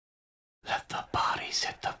Let the bodies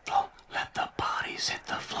hit the floor. Let the bodies hit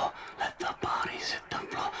the floor. Let the bodies hit the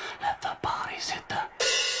floor. Let the bodies hit the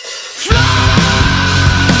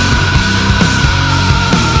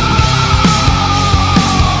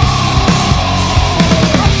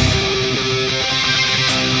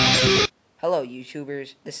Hello,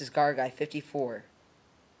 YouTubers. This is Garguy54,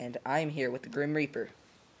 and I'm here with the Grim Reaper.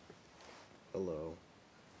 Hello.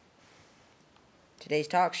 Today's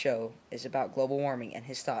talk show is about global warming and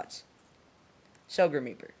his thoughts. So, Grim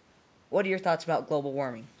Reaper, what are your thoughts about global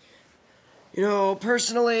warming? You know,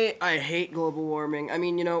 personally, I hate global warming. I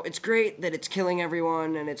mean, it's great that it's killing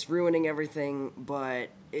everyone and it's ruining everything, but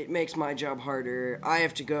it makes my job harder. I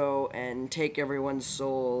have to go and take everyone's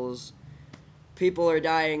souls. People are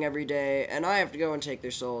dying every day, and I have to go and take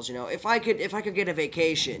their souls. If I could get a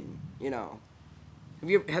vacation, have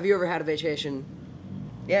you ever had a vacation?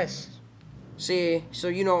 Yes. See, so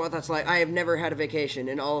you know what that's like. I have never had a vacation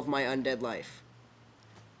in all of my undead life.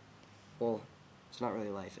 Well, it's not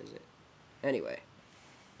really life, is it? Anyway.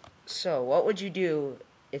 So, what would you do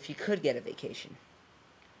if you could get a vacation?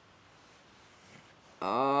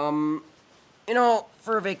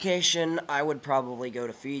 For a vacation, I would probably go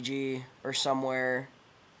to Fiji or somewhere,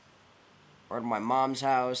 or to my mom's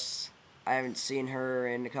house. I haven't seen her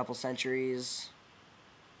in a couple centuries.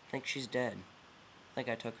 I think she's dead. I think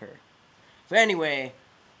I took her. But anyway,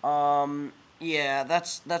 yeah,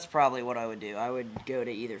 that's probably what I would do. I would go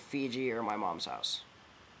to either Fiji or my mom's house.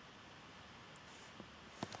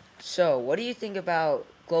 So, what do you think about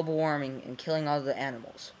global warming and killing all the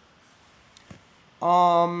animals?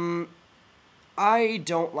 I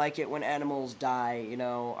don't like it when animals die,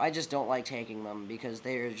 I just don't like taking them because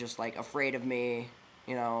they're just, afraid of me,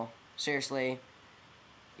 seriously.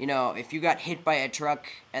 If you got hit by a truck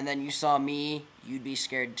and then you saw me, you'd be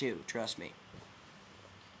scared too, trust me.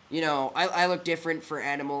 I look different for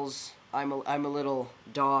animals. I'm a little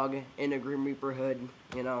dog in a Grim Reaper hood,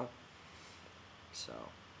 so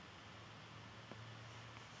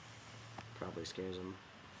probably scares them.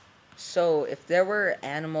 So, if there were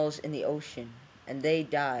animals in the ocean and they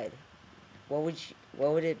died, what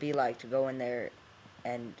would it be like to go in there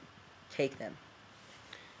and take them?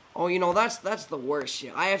 Oh, that's the worst.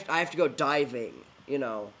 I have to go diving,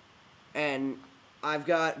 and I've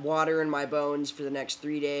got water in my bones for the next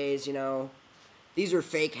 3 days. These are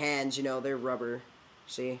fake hands. They're rubber.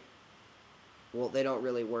 See? Well, they don't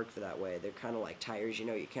really work for that way. They're kind of like tires.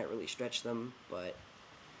 You can't really stretch them, but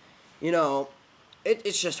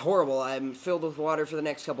it's just horrible. I'm filled with water for the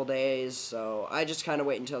next couple days, so I just kind of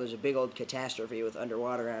wait until there's a big old catastrophe with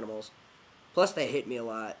underwater animals. Plus, they hit me a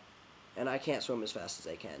lot, and I can't swim as fast as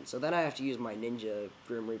I can. So then I have to use my ninja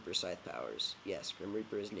Grim Reaper scythe powers. Yes, Grim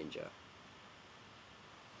Reaper is ninja.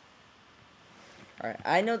 Alright,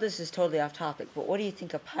 I know this is totally off topic, but what do you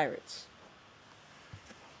think of pirates?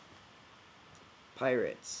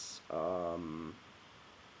 Pirates.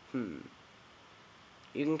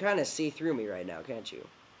 You can kind of see through me right now, can't you?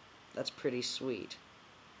 That's pretty sweet.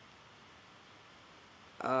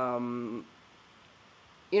 First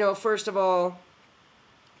of all,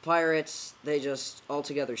 pirates, they just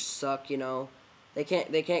altogether suck, They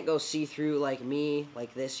can't go see through like me,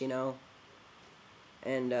 like this,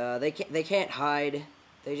 And they can't hide.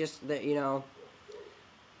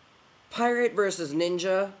 Pirate versus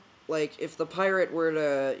ninja. Like if the pirate were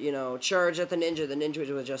to, charge at the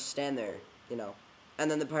ninja would just stand there, And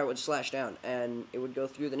then the pirate would slash down, and it would go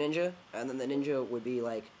through the ninja, and then the ninja would be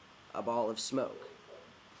like a ball of smoke.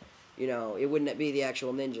 It wouldn't be the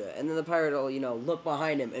actual ninja. And then the pirate will, look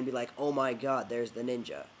behind him and be like, oh my god, there's the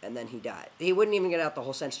ninja. And then he died. He wouldn't even get out the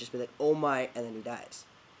whole sentence, just be like, oh my, and then he dies.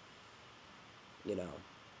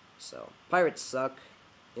 So, pirates suck,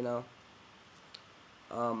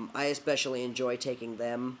 I especially enjoy taking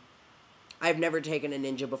them. I've never taken a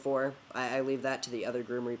ninja before. I leave that to the other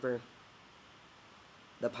Grim Reaper.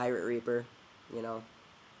 The Pirate Reaper,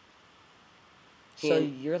 So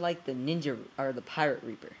you're like the ninja, or the pirate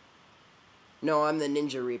reaper. No, I'm the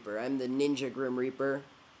Ninja Reaper. I'm the Ninja Grim Reaper.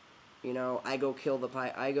 I go kill the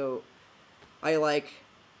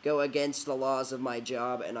go against the laws of my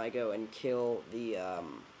job, and I go and kill the,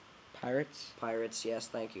 Pirates? Pirates, yes,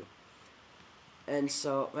 thank you. And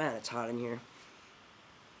so, man, it's hot in here.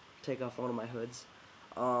 Take off one of my hoods.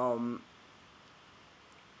 I'm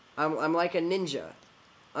like a ninja.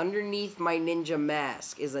 Underneath my ninja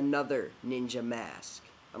mask is another ninja mask.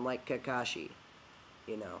 I'm like Kakashi,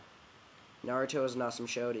 Naruto is an awesome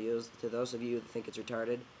show to those of you that think it's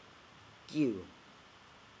retarded. You.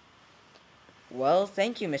 Well,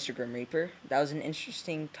 thank you, Mr. Grim Reaper. That was an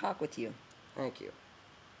interesting talk with you. Thank you.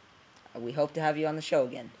 We hope to have you on the show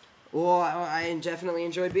again. Well, I definitely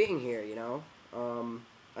enjoyed being here, you know.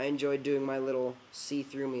 I enjoyed doing my little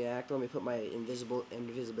see-through me act. Let me put my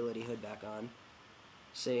invisibility hood back on.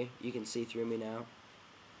 See, you can see through me now.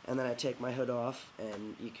 And then I take my hood off,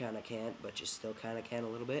 and you kind of can't, but you still kind of can a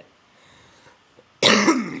little bit.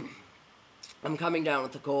 I'm coming down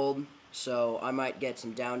with the cold, so I might get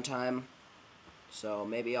some downtime. So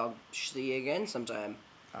maybe I'll see you again sometime.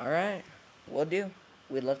 All right, we'll do.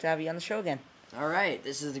 We'd love to have you on the show again. All right,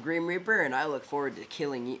 this is the Grim Reaper, and I look forward to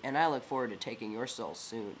killing you, and I look forward to taking your soul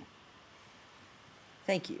soon.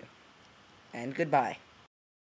 Thank you, and goodbye.